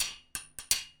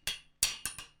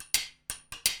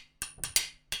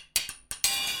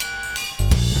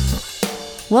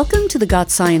Welcome to the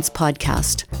Got Science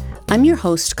podcast. I'm your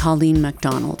host, Colleen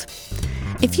MacDonald.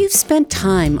 If you've spent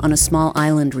time on a small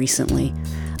island recently,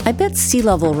 I bet sea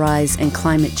level rise and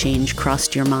climate change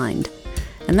crossed your mind.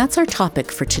 And that's our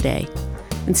topic for today.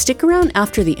 And stick around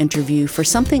after the interview for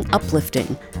something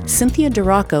uplifting. Cynthia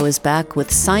DeRocco is back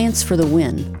with Science for the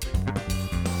Win.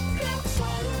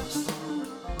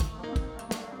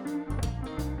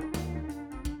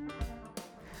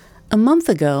 A month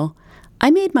ago, I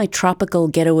made my tropical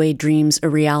getaway dreams a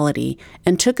reality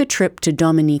and took a trip to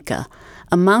Dominica,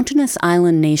 a mountainous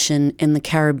island nation in the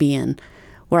Caribbean,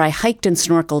 where I hiked and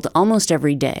snorkeled almost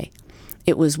every day.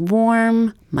 It was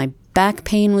warm, my back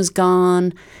pain was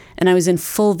gone, and I was in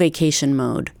full vacation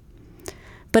mode.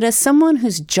 But as someone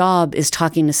whose job is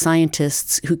talking to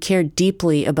scientists who care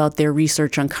deeply about their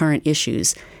research on current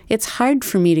issues, it's hard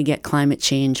for me to get climate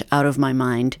change out of my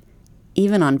mind,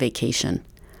 even on vacation.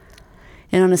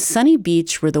 And on a sunny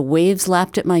beach where the waves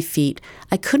lapped at my feet,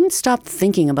 I couldn't stop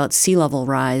thinking about sea level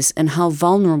rise and how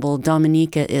vulnerable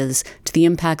Dominica is to the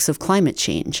impacts of climate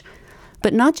change.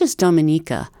 But not just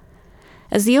Dominica.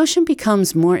 As the ocean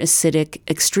becomes more acidic,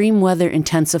 extreme weather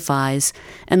intensifies,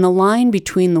 and the line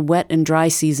between the wet and dry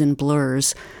season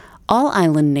blurs, all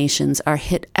island nations are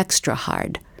hit extra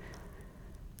hard.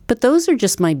 But those are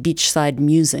just my beachside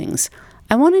musings.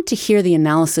 I wanted to hear the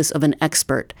analysis of an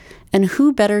expert, and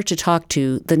who better to talk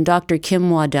to than Dr. Kim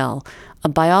Waddell, a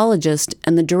biologist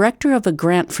and the director of a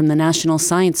grant from the National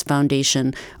Science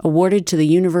Foundation awarded to the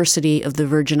University of the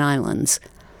Virgin Islands.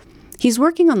 He's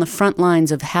working on the front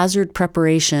lines of hazard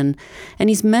preparation, and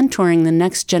he's mentoring the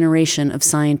next generation of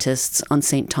scientists on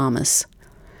St. Thomas.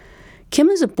 Kim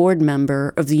is a board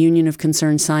member of the Union of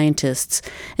Concerned Scientists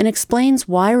and explains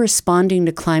why responding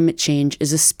to climate change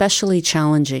is especially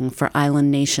challenging for island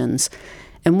nations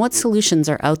and what solutions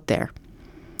are out there.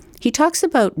 He talks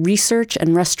about research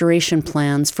and restoration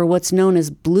plans for what's known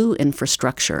as blue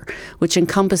infrastructure, which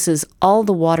encompasses all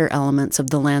the water elements of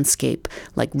the landscape,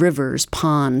 like rivers,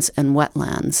 ponds, and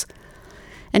wetlands.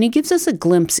 And he gives us a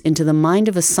glimpse into the mind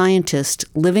of a scientist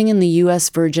living in the U.S.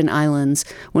 Virgin Islands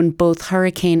when both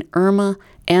Hurricane Irma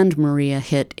and Maria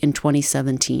hit in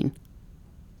 2017.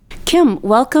 Kim,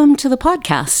 welcome to the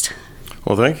podcast.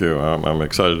 Well, thank you. I'm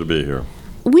excited to be here.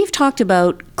 We've talked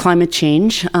about climate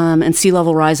change and sea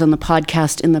level rise on the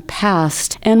podcast in the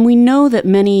past, and we know that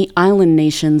many island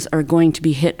nations are going to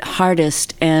be hit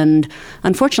hardest, and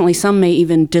unfortunately some may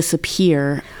even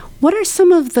disappear. What are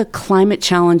some of the climate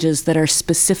challenges that are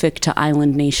specific to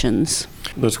island nations?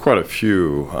 There's quite a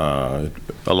few. A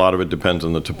lot of it depends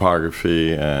on the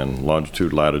topography and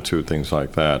longitude, latitude, things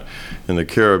like that. In the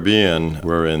Caribbean,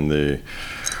 we're in the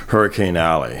Hurricane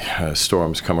Alley.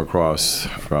 Storms come across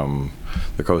from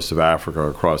the coast of Africa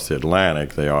across the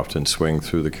Atlantic. They often swing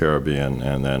through the Caribbean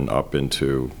and then up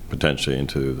potentially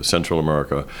into the Central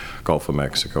America, Gulf of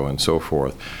Mexico, and so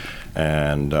forth.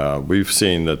 And we've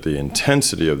seen that the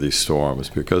intensity of these storms,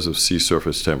 because of sea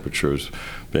surface temperatures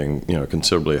being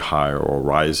considerably higher or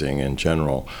rising in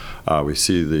general, we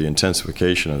see the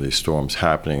intensification of these storms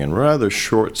happening in rather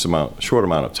short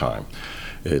amount of time.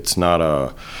 It's not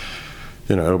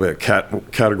it'll be a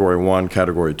Category 1,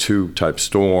 Category 2 type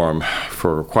storm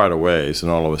for quite a ways, and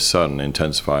all of a sudden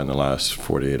intensify in the last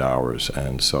 48 hours.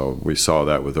 And so we saw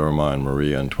that with Irma and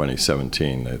Maria in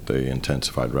 2017, that they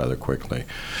intensified rather quickly.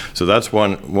 So that's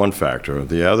one factor.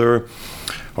 The other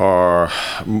are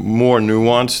more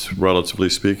nuanced, relatively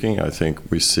speaking. I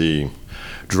think we see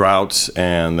droughts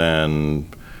and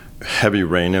then heavy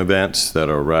rain events that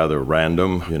are rather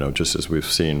random, just as we've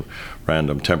seen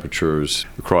random temperatures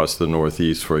across the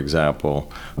Northeast, for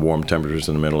example, warm temperatures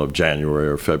in the middle of January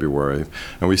or February,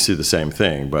 and we see the same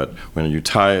thing. But when you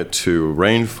tie it to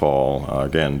rainfall,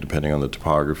 again, depending on the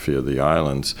topography of the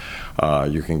islands,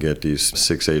 you can get these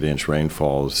 6-8 inch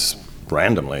rainfalls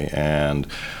randomly, and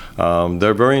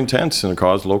they're very intense and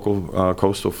cause local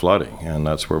coastal flooding, and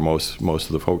that's where most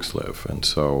of the folks live. And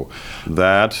so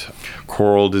that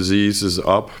coral disease is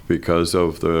up because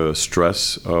of the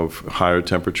stress of higher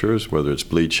temperatures, whether it's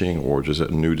bleaching or just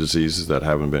new diseases that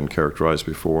haven't been characterized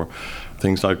before.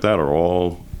 Things like that are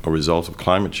all a result of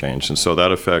climate change. And so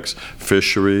that affects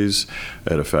fisheries,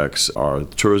 it affects our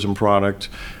tourism product,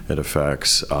 it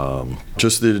affects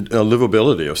just the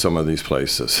livability of some of these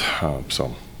places.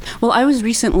 Well, I was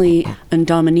recently in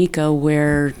Dominica,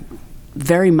 where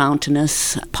very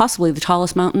mountainous, possibly the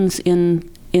tallest mountains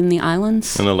in the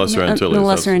islands. In the Lesser Antilles. In the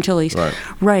Lesser Antilles.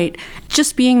 Right.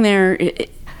 Just being there,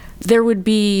 there would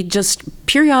be just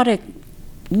periodic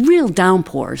real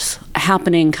downpours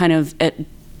happening kind of at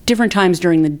different times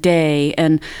during the day.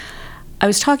 And I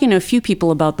was talking to a few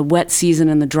people about the wet season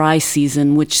and the dry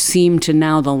season, which seem to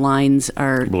now the lines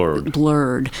are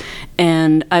blurred.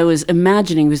 And I was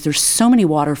imagining, because there's so many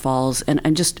waterfalls, and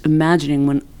I'm just imagining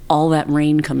when all that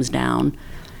rain comes down,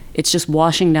 it's just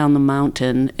washing down the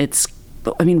mountain.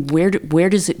 Where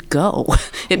does it go?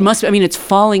 It must, it's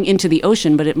falling into the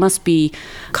ocean, but it must be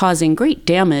causing great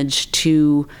damage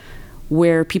to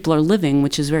where people are living,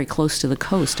 which is very close to the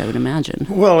coast, I would imagine.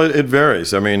 Well, it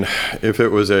varies. If it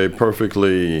was a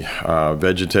perfectly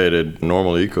vegetated,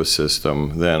 normal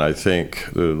ecosystem, then I think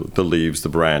the leaves, the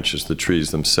branches, the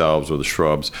trees themselves, or the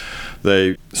shrubs,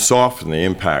 they soften the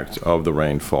impact of the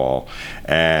rainfall.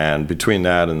 And between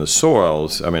that and the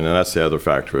soils, and that's the other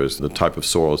factor, is the type of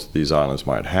soils that these islands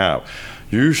might have.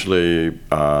 Usually,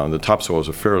 the topsoils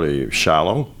are fairly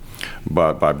shallow,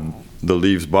 but by the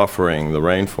leaves buffering the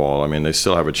rainfall, they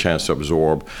still have a chance to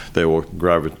absorb. They will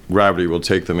gravity will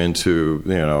take them into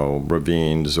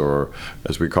ravines, or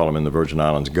as we call them in the Virgin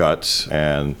Islands, guts,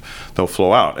 and they'll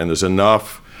flow out. And there's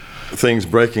enough things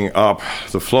breaking up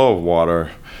the flow of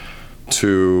water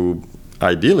to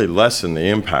ideally lessen the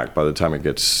impact by the time it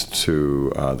gets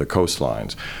to the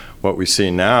coastlines. What we see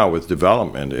now with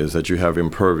development is that you have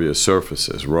impervious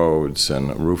surfaces, roads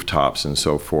and rooftops and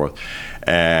so forth.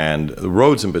 And the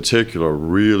roads in particular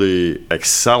really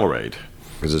accelerate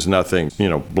because there's nothing,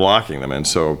 blocking them. And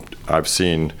so I've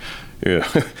seen,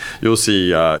 you'll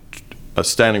see a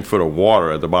standing foot of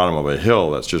water at the bottom of a hill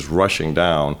that's just rushing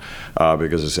down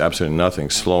because there's absolutely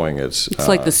nothing slowing its... It's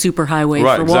like the superhighway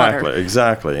right, for water.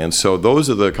 Exactly. And so those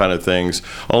are the kind of things,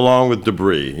 along with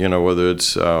debris, whether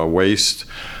it's waste,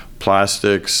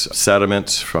 plastics,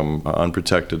 sediments from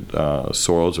unprotected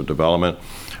soils or development.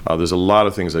 There's a lot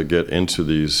of things that get into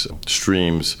these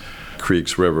streams,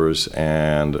 creeks, rivers,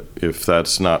 and if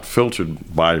that's not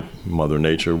filtered by Mother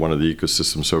Nature, one of the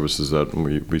ecosystem services that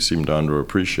we seem to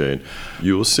underappreciate,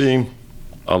 you will see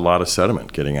a lot of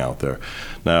sediment getting out there.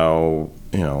 Now,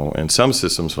 in some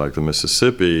systems like the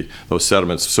Mississippi, those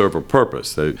sediments serve a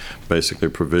purpose. They basically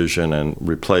provision and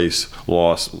replace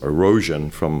lost erosion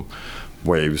from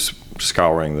waves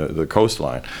scouring the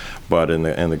coastline. But in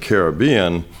the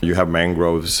Caribbean, you have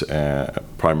mangroves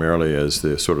primarily as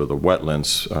the sort of the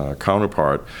wetlands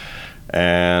counterpart,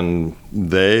 and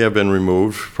they have been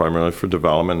removed primarily for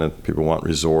development, and people want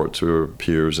resorts or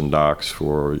piers and docks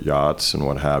for yachts and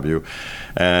what have you.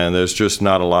 And there's just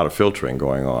not a lot of filtering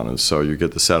going on, and so you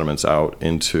get the sediments out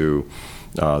into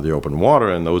the open water,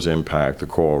 and those impact the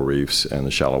coral reefs and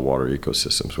the shallow water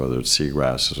ecosystems, whether it's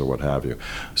seagrasses or what have you.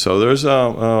 So there's a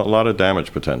lot of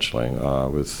damage potentially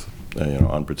with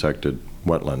unprotected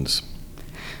wetlands.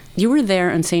 You were there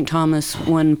in St. Thomas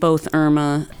when both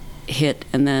Irma hit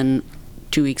and then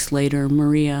 2 weeks later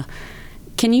Maria.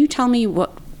 Can you tell me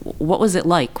what was it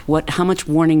like? How much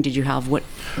warning did you have? What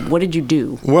did you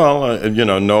do? Well,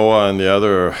 NOAA and the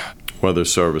other weather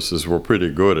services were pretty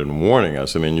good in warning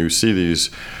us. You see these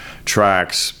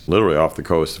tracks literally off the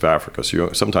coast of Africa.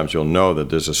 So sometimes you'll know that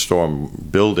there's a storm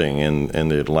building in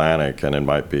the Atlantic, and it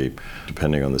might be,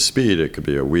 depending on the speed, it could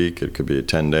be a week, it could be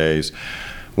 10 days.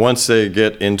 Once they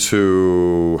get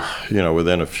into,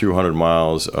 within a few hundred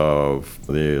miles of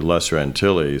the Lesser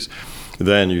Antilles,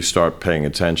 then you start paying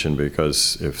attention,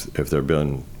 because if they've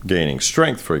been gaining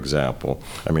strength, for example,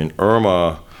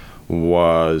 Irma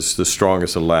was the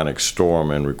strongest Atlantic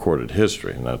storm in recorded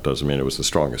history. And that doesn't mean it was the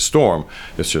strongest storm.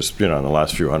 It's just, in the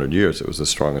last few hundred years, it was the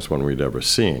strongest one we'd ever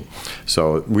seen.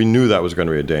 So we knew that was going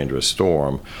to be a dangerous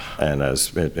storm, and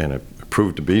it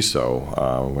proved to be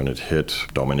so when it hit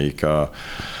Dominica,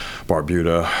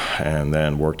 Barbuda, and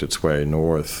then worked its way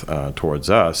north towards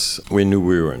us. We knew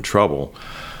we were in trouble.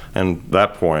 And at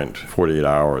that point, 48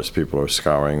 hours, people are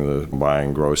scouring,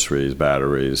 buying groceries,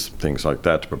 batteries, things like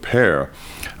that to prepare.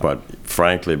 But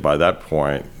frankly, by that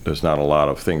point, there's not a lot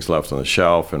of things left on the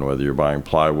shelf, and whether you're buying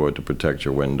plywood to protect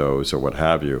your windows or what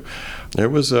have you, it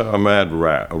was a mad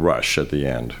rush at the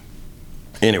end.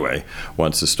 Anyway,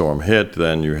 once the storm hit,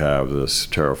 then you have this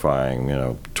terrifying,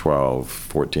 12,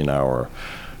 14-hour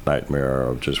nightmare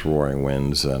of just roaring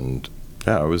winds. And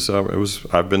yeah, it was.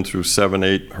 I've been through 7,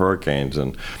 8 hurricanes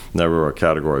and never a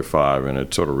Category 5, and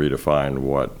it sort of redefined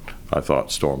what I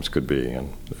thought storms could be.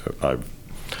 And I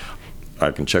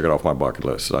can check it off my bucket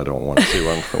list. I don't want to see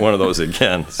one of those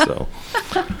again. So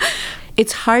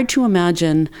it's hard to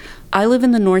imagine. I live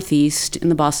in the Northeast, in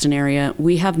the Boston area.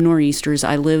 We have nor'easters.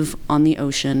 I live on the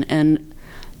ocean, and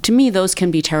to me, those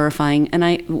can be terrifying.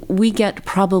 And we get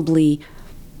probably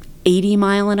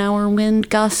 80-mile-an-hour wind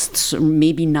gusts, or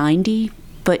maybe 90,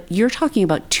 but you're talking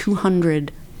about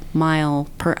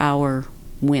 200-mile-per-hour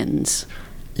winds.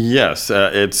 Yes,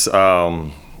 it's.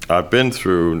 I've been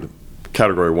through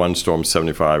Category 1 storms,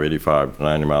 75, 85,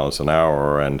 90 miles an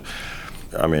hour, and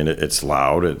I mean, it's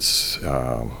loud, it's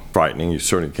frightening, you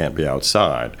certainly can't be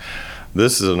outside.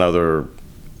 This is another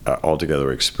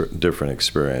altogether different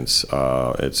experience.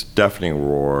 It's deafening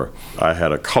roar. I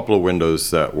had a couple of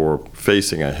windows that were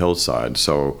facing a hillside,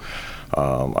 so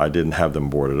I didn't have them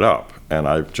boarded up. And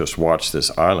I just watched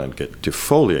this island get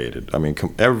defoliated. I mean,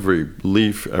 every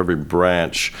leaf, every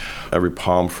branch, every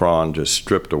palm frond just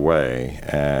stripped away.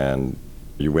 And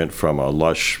you went from a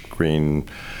lush green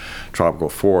tropical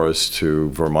forest to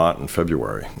Vermont in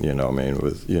February, you know, I mean,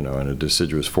 with, you know, in a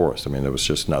deciduous forest. I mean, there was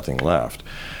just nothing left.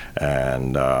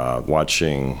 And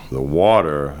watching the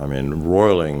water, I mean,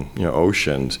 roiling, you know,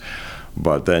 oceans,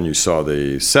 but then you saw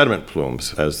the sediment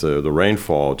plumes as the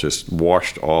rainfall just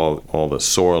washed all the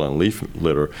soil and leaf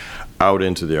litter out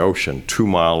into the ocean 2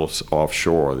 miles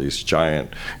offshore, these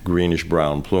giant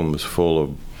greenish-brown plumes full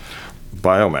of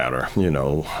biomatter, you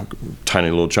know, tiny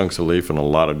little chunks of leaf and a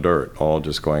lot of dirt, all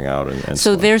just going out. And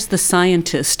so there's the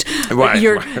scientist. Right.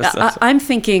 I'm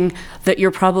thinking that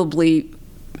you're probably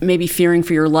maybe fearing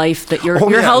for your life, that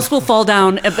your house will fall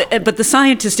down, but the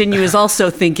scientist in you is also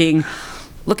thinking,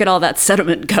 look at all that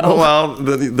sediment go. Well,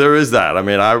 there is that. I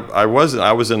mean, I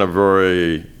was in a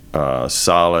very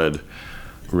solid,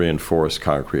 reinforced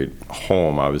concrete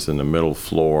home. I was in the middle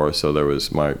floor, so there was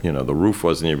the roof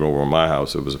wasn't even over my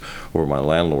house. It was over my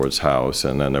landlord's house,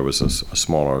 and then there was a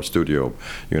smaller studio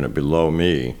unit below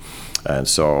me. And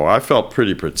so I felt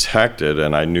pretty protected,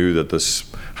 and I knew that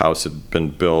this house had been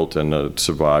built and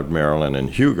survived Marilyn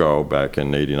and Hugo back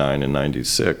in 89 and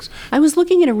 96. I was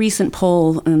looking at a recent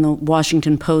poll in the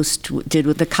Washington Post did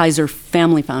with the Kaiser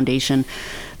Family Foundation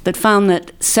that found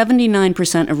that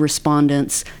 79% of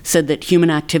respondents said that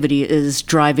human activity is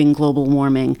driving global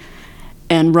warming,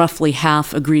 and roughly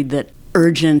half agreed that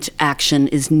urgent action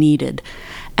is needed.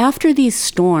 After these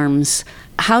storms,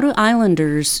 how do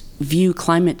islanders view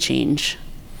climate change?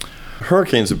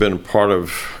 Hurricanes have been part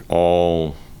of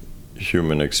all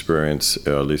human experience,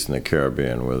 at least in the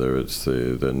Caribbean, whether it's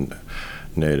the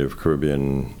native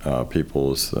Caribbean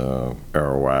peoples, the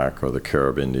Arawak or the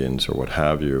Carib Indians or what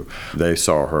have you. They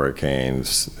saw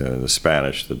hurricanes, the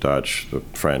Spanish, the Dutch, the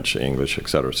French, English, et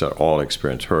cetera, all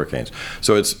experienced hurricanes.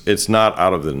 So it's not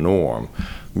out of the norm.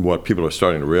 What people are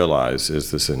starting to realize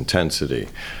is this intensity.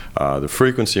 The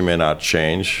frequency may not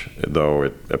change, though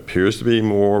it appears to be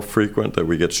more frequent, that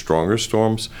we get stronger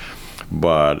storms,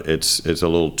 but it's a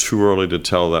little too early to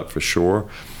tell that for sure.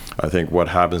 I think what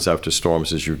happens after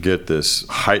storms is you get this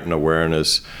heightened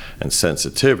awareness and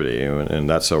sensitivity, and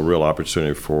that's a real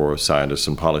opportunity for scientists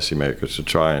and policymakers to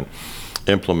try and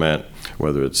implement,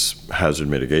 whether it's hazard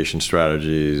mitigation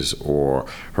strategies or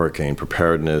hurricane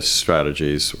preparedness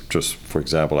strategies. Just for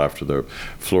example, after the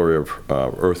flurry of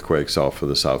earthquakes off of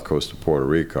the south coast of Puerto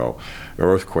Rico,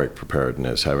 earthquake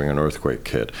preparedness, having an earthquake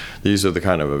kit. These are the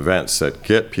kind of events that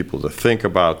get people to think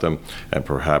about them and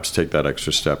perhaps take that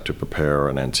extra step to prepare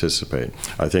and anticipate.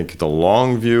 I think the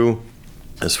long view,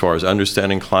 as far as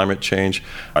understanding climate change,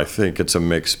 I think it's a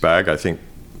mixed bag. I think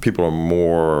people are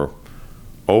more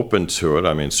open to it.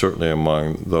 I mean, certainly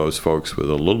among those folks with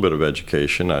a little bit of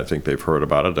education, I think they've heard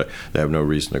about it. They have no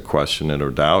reason to question it or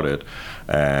doubt it.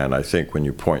 And I think when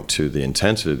you point to the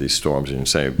intensity of these storms and you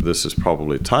say this is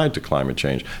probably tied to climate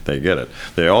change, they get it.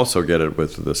 They also get it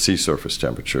with the sea surface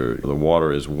temperature. The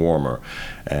water is warmer,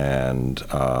 and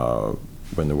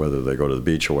whether they go to the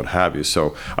beach or what have you.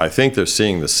 So I think they're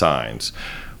seeing the signs.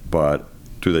 But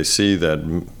do they see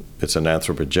that it's an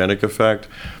anthropogenic effect?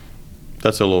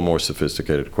 That's a little more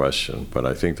sophisticated question, but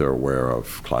I think they're aware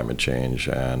of climate change,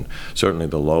 and certainly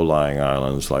the low-lying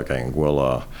islands like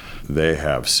Anguilla, they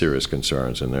have serious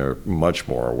concerns, and they're much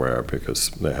more aware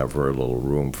because they have very little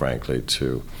room, frankly,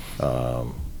 to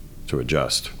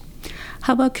adjust.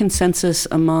 How about consensus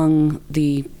among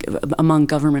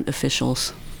government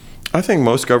officials? I think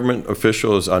most government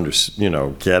officials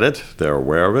get it. They're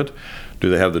aware of it. Do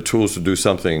they have the tools to do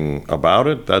something about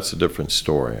it? That's a different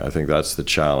story. I think that's the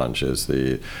challenge, is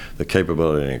the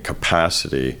capability and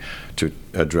capacity to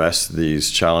address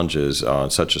these challenges on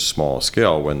such a small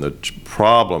scale when the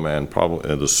problem and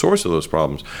the source of those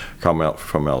problems come out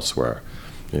from elsewhere.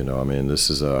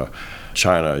 This is a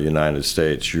China, United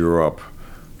States, Europe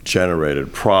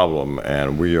generated problem,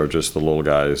 and we are just the little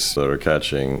guys that are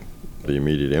catching the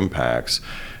immediate impacts.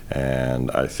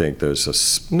 And I think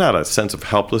there's not a sense of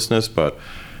helplessness, but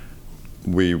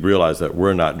we realize that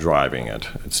we're not driving it.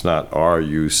 It's not our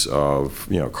use of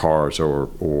cars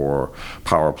or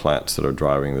power plants that are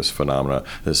driving this phenomena.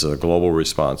 This is a global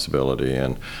responsibility,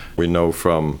 and we know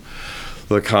from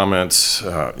the comments,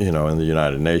 in the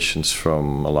United Nations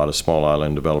from a lot of small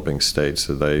island developing states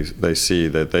that they see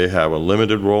that they have a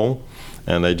limited role,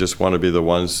 and they just want to be the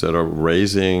ones that are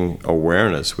raising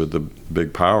awareness with the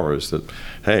big powers that,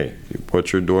 hey,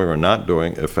 what you're doing or not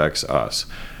doing affects us.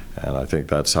 And I think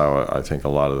that's how I think a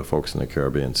lot of the folks in the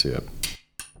Caribbean see it.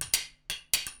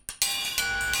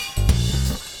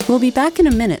 We'll be back in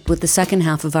a minute with the second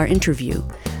half of our interview.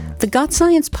 The Got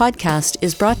Science podcast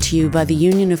is brought to you by the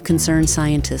Union of Concerned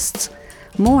Scientists.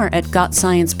 More at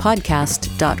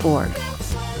gotsciencepodcast.org.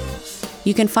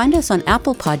 You can find us on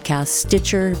Apple Podcasts,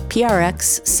 Stitcher,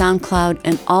 PRX, SoundCloud,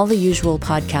 and all the usual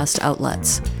podcast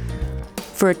outlets.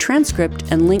 For a transcript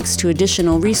and links to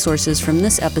additional resources from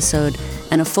this episode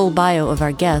and a full bio of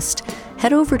our guest,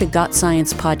 head over to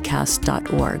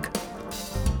gotsciencepodcast.org.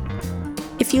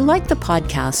 If you like the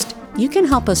podcast, you can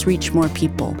help us reach more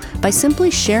people by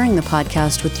simply sharing the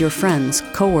podcast with your friends,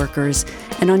 coworkers,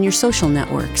 and on your social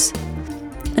networks.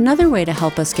 Another way to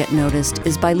help us get noticed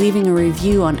is by leaving a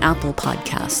review on Apple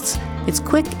Podcasts. It's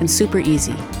quick and super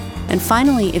easy. And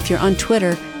finally, if you're on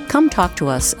Twitter, come talk to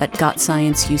us at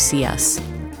GotScienceUCS.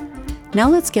 Now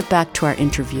let's get back to our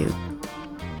interview.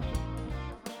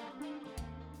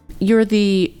 You're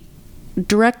the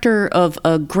director of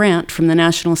a grant from the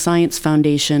National Science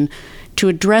Foundation to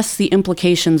address the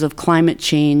implications of climate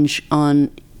change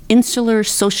on insular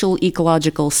social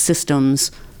ecological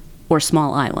systems or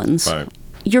small islands. Right.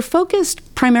 You're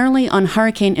focused primarily on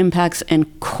hurricane impacts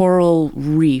and coral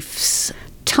reefs.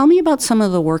 Tell me about some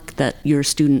of the work that your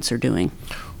students are doing.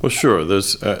 Well, sure.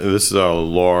 This is a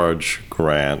large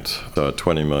grant,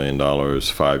 $20 million,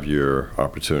 5-year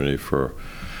opportunity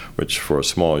which for a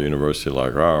small university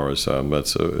like ours,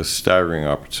 that's a staggering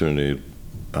opportunity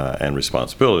and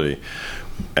responsibility.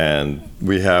 And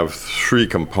we have 3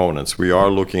 components. We are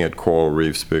looking at coral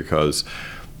reefs because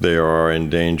they are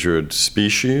endangered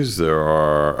species. There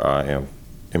are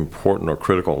important or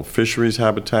critical fisheries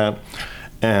habitat,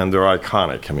 and they're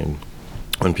iconic. I mean,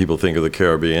 when people think of the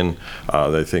Caribbean,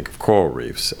 they think of coral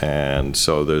reefs. And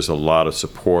so there's a lot of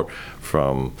support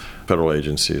from federal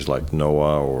agencies like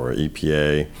NOAA or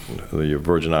EPA. The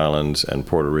Virgin Islands and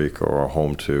Puerto Rico are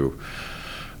home to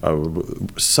a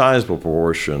sizable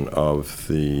proportion of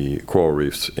the coral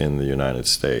reefs in the United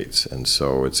States. And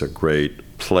so it's a great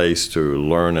place to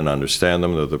learn and understand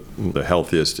them. They're the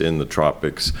healthiest in the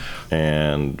tropics,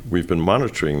 and we've been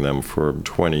monitoring them for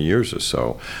 20 years or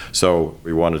so. So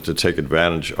we wanted to take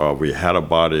advantage of, we had a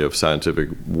body of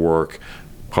scientific work,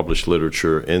 published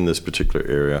literature in this particular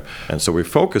area, and so we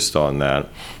focused on that,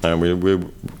 and we're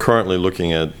currently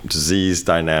looking at disease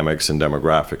dynamics and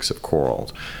demographics of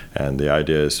corals. And the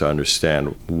idea is to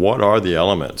understand what are the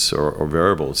elements or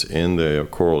variables in the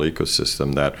coral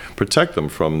ecosystem that protect them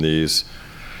from these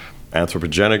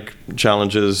anthropogenic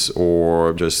challenges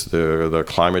or just the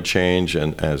climate change,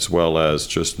 and as well as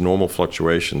just normal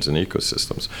fluctuations in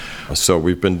ecosystems. So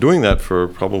we've been doing that for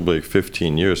probably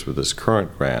 15 years with this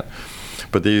current grant.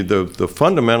 But the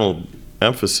fundamental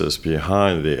emphasis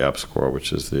behind the EPSCoR,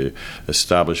 which is the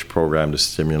established program to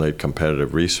stimulate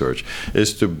competitive research,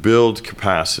 is to build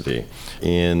capacity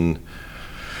in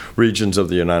regions of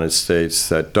the United States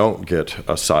that don't get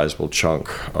a sizable chunk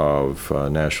of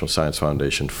National Science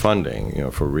Foundation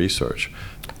funding, for research.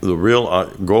 The real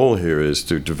goal here is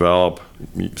to develop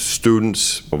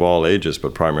students of all ages,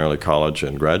 but primarily college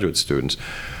and graduate students,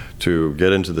 to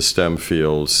get into the STEM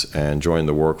fields and join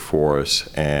the workforce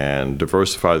and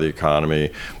diversify the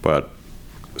economy, but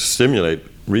stimulate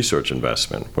research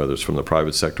investment, whether it's from the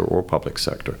private sector or public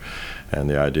sector.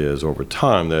 And the idea is over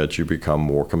time that you become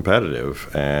more competitive,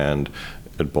 and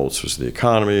it bolsters the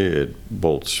economy, it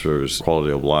bolsters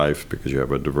quality of life because you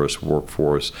have a diverse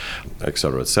workforce, et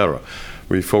cetera, et cetera.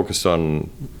 We focused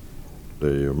on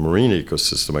the marine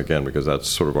ecosystem again because that's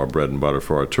sort of our bread and butter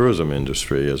for our tourism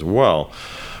industry as well.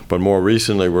 But more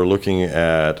recently, we're looking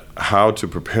at how to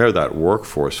prepare that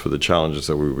workforce for the challenges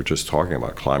that we were just talking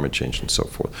about, climate change and so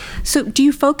forth. So do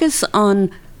you focus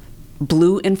on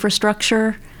blue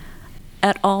infrastructure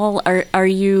at all? Are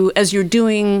you, as you're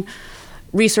doing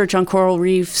research on coral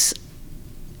reefs,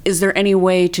 is there any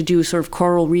way to do sort of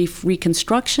coral reef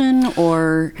reconstruction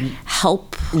or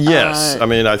help? Yes.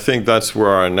 I think that's where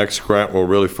our next grant will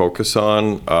really focus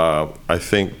on. I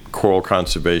think coral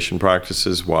conservation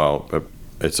practices, while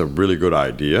it's a really good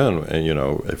idea, and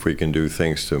if we can do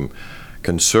things to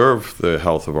conserve the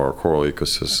health of our coral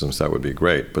ecosystems, that would be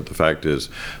great. But the fact is,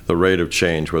 the rate of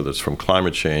change, whether it's from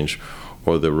climate change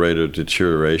or the rate of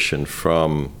deterioration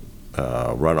from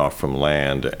runoff from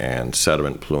land and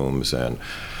sediment plumes and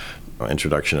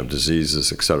introduction of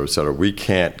diseases, et cetera, we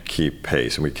can't keep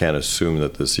pace, and we can't assume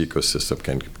that this ecosystem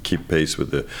can keep pace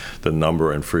with the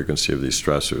number and frequency of these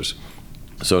stressors.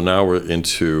 So now we're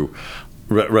into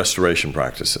restoration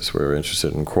practices. We're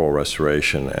interested in coral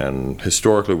restoration, and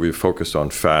historically we've focused on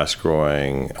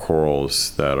fast-growing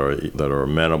corals that are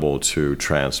amenable to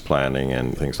transplanting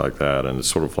and things like that. And it's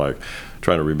sort of like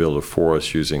trying to rebuild a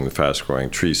forest using the fast-growing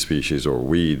tree species or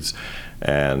weeds.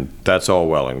 And that's all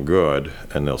well and good,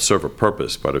 and they'll serve a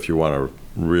purpose. But if you want to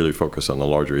really focus on the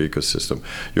larger ecosystem,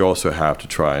 you also have to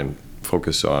try and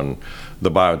focus on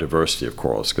the biodiversity of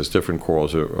corals, because different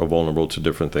corals are vulnerable to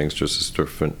different things, just as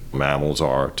different mammals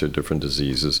are to different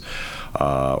diseases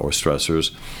or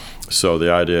stressors. So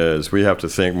the idea is we have to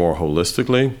think more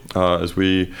holistically as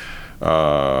we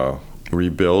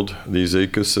rebuild these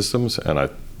ecosystems,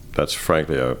 and that's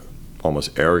frankly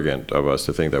almost arrogant of us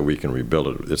to think that we can rebuild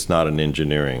it. It's not an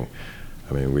engineering.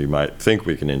 I mean, we might think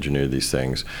we can engineer these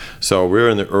things. So we're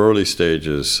in the early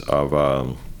stages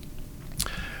of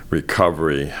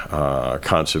recovery,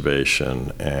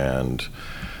 conservation, and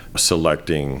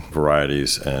selecting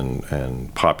varieties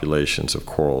and populations of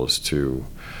corals to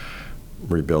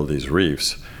rebuild these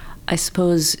reefs. I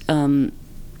suppose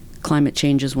climate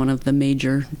change is one of the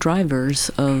major drivers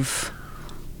of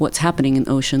what's happening in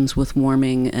oceans with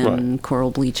warming and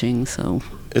coral bleaching. So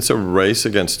it's a race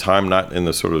against time, not in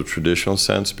the sort of traditional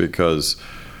sense, because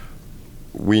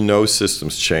we know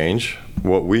systems change.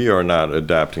 What we are not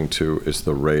adapting to is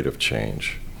the rate of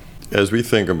change. As we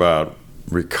think about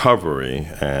recovery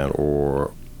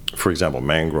or, for example,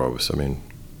 mangroves,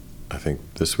 I think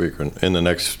this week or in the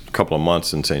next couple of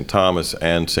months in St. Thomas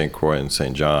and St. Croix and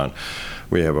St. John,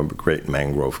 we have a great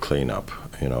mangrove cleanup.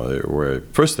 Where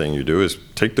first thing you do is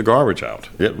take the garbage out,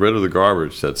 get rid of the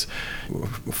garbage that's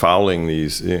fouling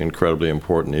these incredibly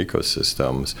important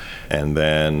ecosystems, and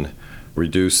then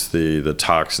reduce the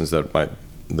toxins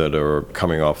that are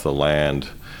coming off the land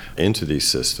into these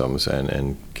systems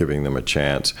and giving them a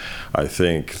chance. I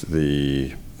think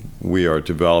we are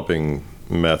developing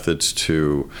methods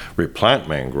to replant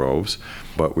mangroves,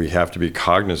 but we have to be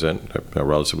cognizant, a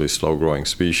relatively slow-growing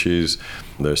species.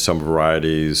 There's some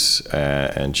varieties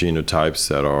and genotypes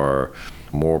that are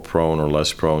more prone or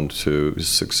less prone to being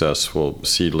successful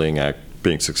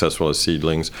as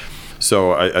seedlings.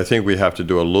 So I think we have to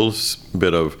do a little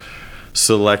bit of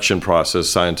selection process,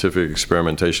 scientific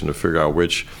experimentation to figure out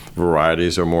which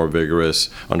varieties are more vigorous,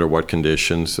 under what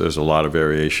conditions. There's a lot of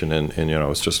variation, and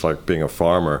it's just like being a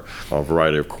farmer. A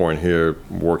variety of corn here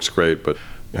works great, but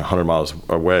 100 miles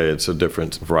away, it's a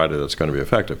different variety that's going to be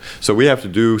effective. So we have to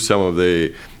do some of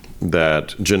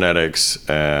that genetics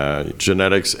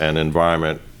and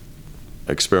environment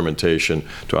experimentation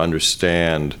to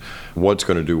understand what's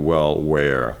going to do well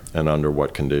where and under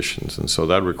what conditions. And so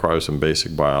that requires some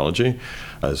basic biology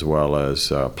as well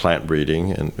as plant breeding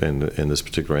in this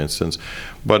particular instance.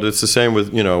 But it's the same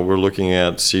with, we're looking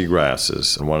at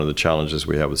seagrasses. And one of the challenges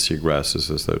we have with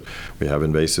seagrasses is that we have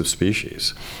invasive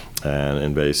species,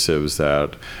 and invasives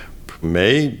that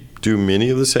may do many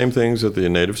of the same things that the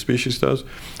native species does,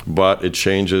 but it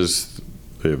changes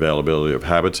the availability of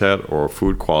habitat or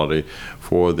food quality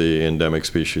for the endemic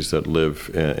species that live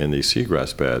in these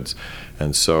seagrass beds.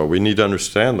 And so we need to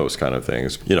understand those kind of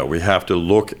things. We have to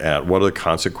look at what are the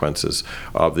consequences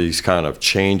of these kind of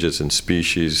changes in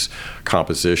species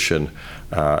composition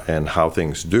and how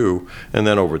things do. And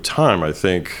then over time, I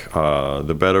think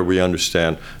the better we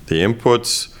understand the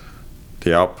inputs, the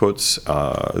outputs,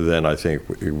 then I think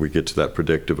we get to that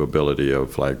predictive ability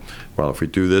of if we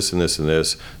do this and this and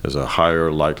this, there's a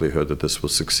higher likelihood that this will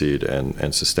succeed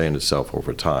and sustain itself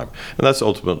over time. And that's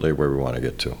ultimately where we want to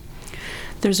get to.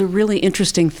 There's a really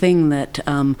interesting thing that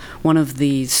one of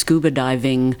the scuba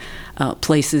diving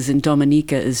places in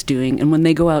Dominica is doing. And when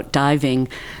they go out diving,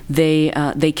 they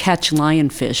catch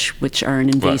lionfish, which are an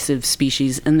invasive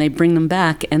species, and they bring them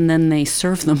back, and then they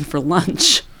serve them for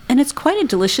lunch. And it's quite a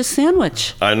delicious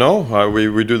sandwich. I know.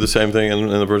 We do the same thing in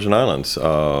the Virgin Islands.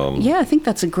 I think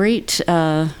that's a great...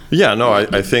 I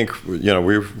think,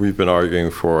 we've been arguing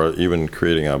for even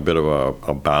creating a bit of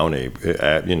a bounty.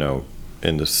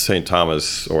 In the St.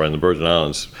 Thomas or in the Virgin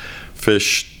Islands,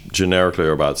 fish generically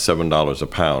are about $7 a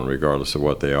pound, regardless of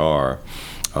what they are,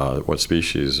 what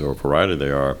species or variety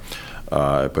they are.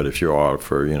 But if you are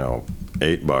for,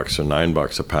 $8 or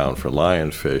 $9 a pound for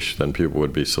lionfish, then people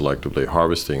would be selectively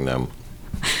harvesting them.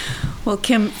 Well,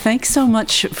 Kim, thanks so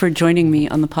much for joining me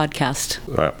on the podcast.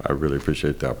 I really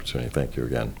appreciate the opportunity. Thank you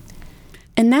again.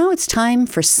 And now it's time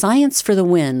for Science for the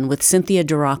Win with Cynthia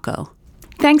Duraco.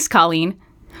 Thanks, Colleen.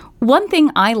 One thing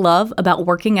I love about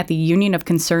working at the Union of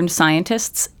Concerned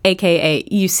Scientists, aka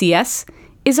UCS,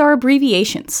 is our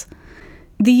abbreviations.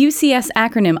 The UCS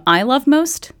acronym I love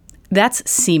most, that's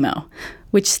CEMO,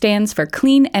 which stands for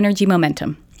Clean Energy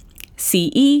Momentum.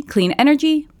 CE, Clean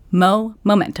Energy, MO,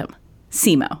 Momentum.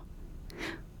 CEMO.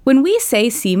 When we say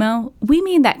CEMO, we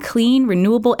mean that clean,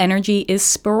 renewable energy is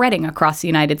spreading across the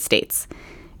United States.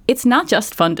 It's not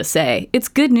just fun to say, it's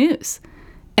good news.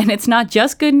 And it's not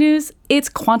just good news, it's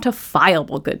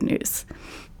quantifiable good news.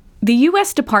 The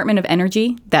U.S. Department of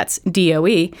Energy, that's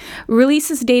DOE,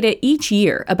 releases data each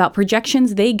year about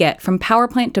projections they get from power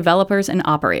plant developers and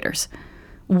operators.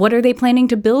 What are they planning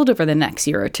to build over the next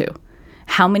year or two?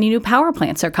 How many new power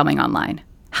plants are coming online?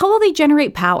 How will they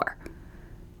generate power?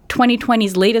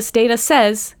 2020's latest data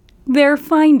says they're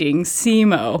finding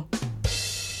CEMO.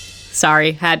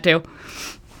 Sorry, had to.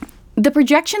 The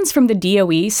projections from the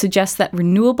DOE suggest that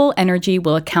renewable energy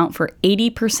will account for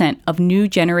 80% of new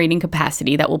generating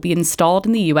capacity that will be installed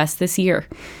in the U.S. this year.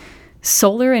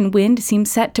 Solar and wind seem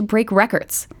set to break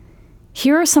records.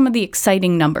 Here are some of the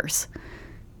exciting numbers.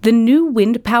 The new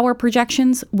wind power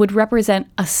projections would represent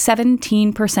a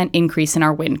 17% increase in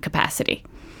our wind capacity.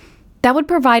 That would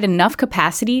provide enough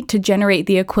capacity to generate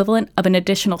the equivalent of an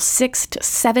additional 6 to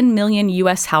 7 million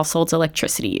U.S. households'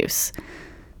 electricity use.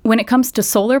 When it comes to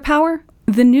solar power,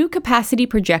 the new capacity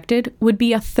projected would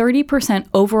be a 30%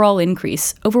 overall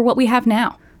increase over what we have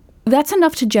now. That's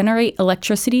enough to generate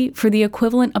electricity for the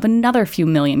equivalent of another few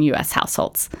million U.S.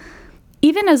 households.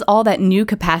 Even as all that new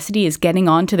capacity is getting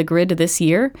onto the grid this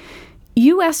year,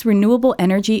 U.S. renewable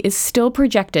energy is still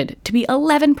projected to be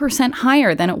 11%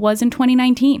 higher than it was in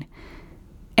 2019.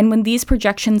 And when these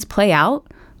projections play out,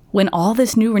 when all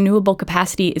this new renewable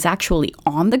capacity is actually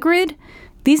on the grid,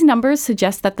 these numbers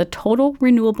suggest that the total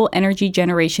renewable energy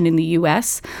generation in the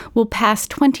U.S. will pass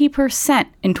 20%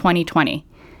 in 2020.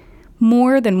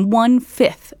 More than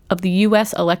 1/5 of the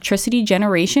U.S. electricity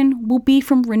generation will be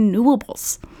from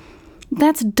renewables.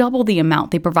 That's double the amount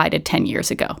they provided 10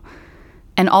 years ago.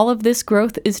 And all of this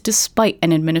growth is despite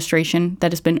an administration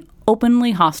that has been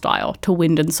openly hostile to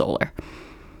wind and solar.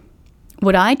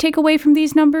 What I take away from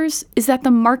these numbers is that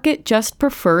the market just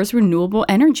prefers renewable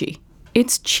energy.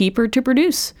 It's cheaper to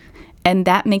produce, and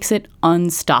that makes it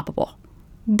unstoppable.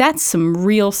 That's some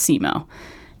real CEMO,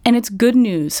 and it's good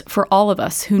news for all of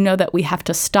us who know that we have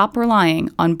to stop relying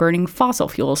on burning fossil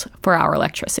fuels for our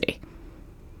electricity.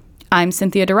 I'm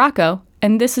Cynthia DeRocco,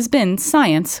 and this has been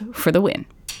Science for the Win.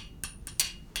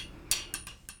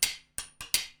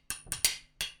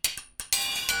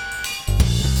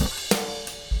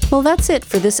 Well, that's it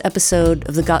for this episode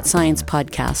of the Got Science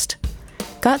podcast.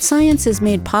 Got Science is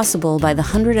made possible by the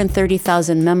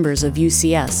 130,000 members of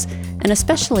UCS, and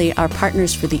especially our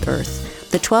Partners for the Earth,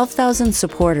 the 12,000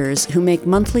 supporters who make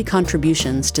monthly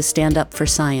contributions to stand up for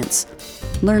science.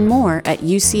 Learn more at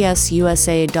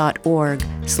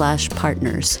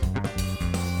ucsusa.org/partners.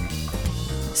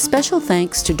 Special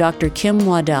thanks to Dr. Kim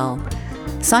Waddell.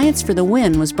 Science for the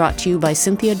Win was brought to you by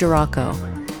Cynthia DeRocco.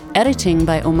 Editing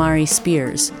by Omari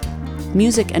Spears.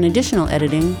 Music and additional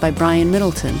editing by Brian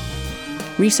Middleton.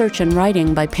 Research and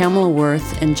writing by Pamela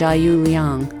Worth and Jiayu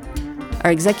Liang.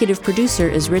 Our executive producer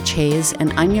is Rich Hayes,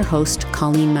 and I'm your host,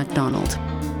 Colleen MacDonald.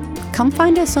 Come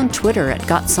find us on Twitter at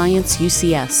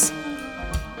GotScienceUCS.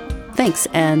 Thanks,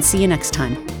 and see you next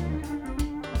time.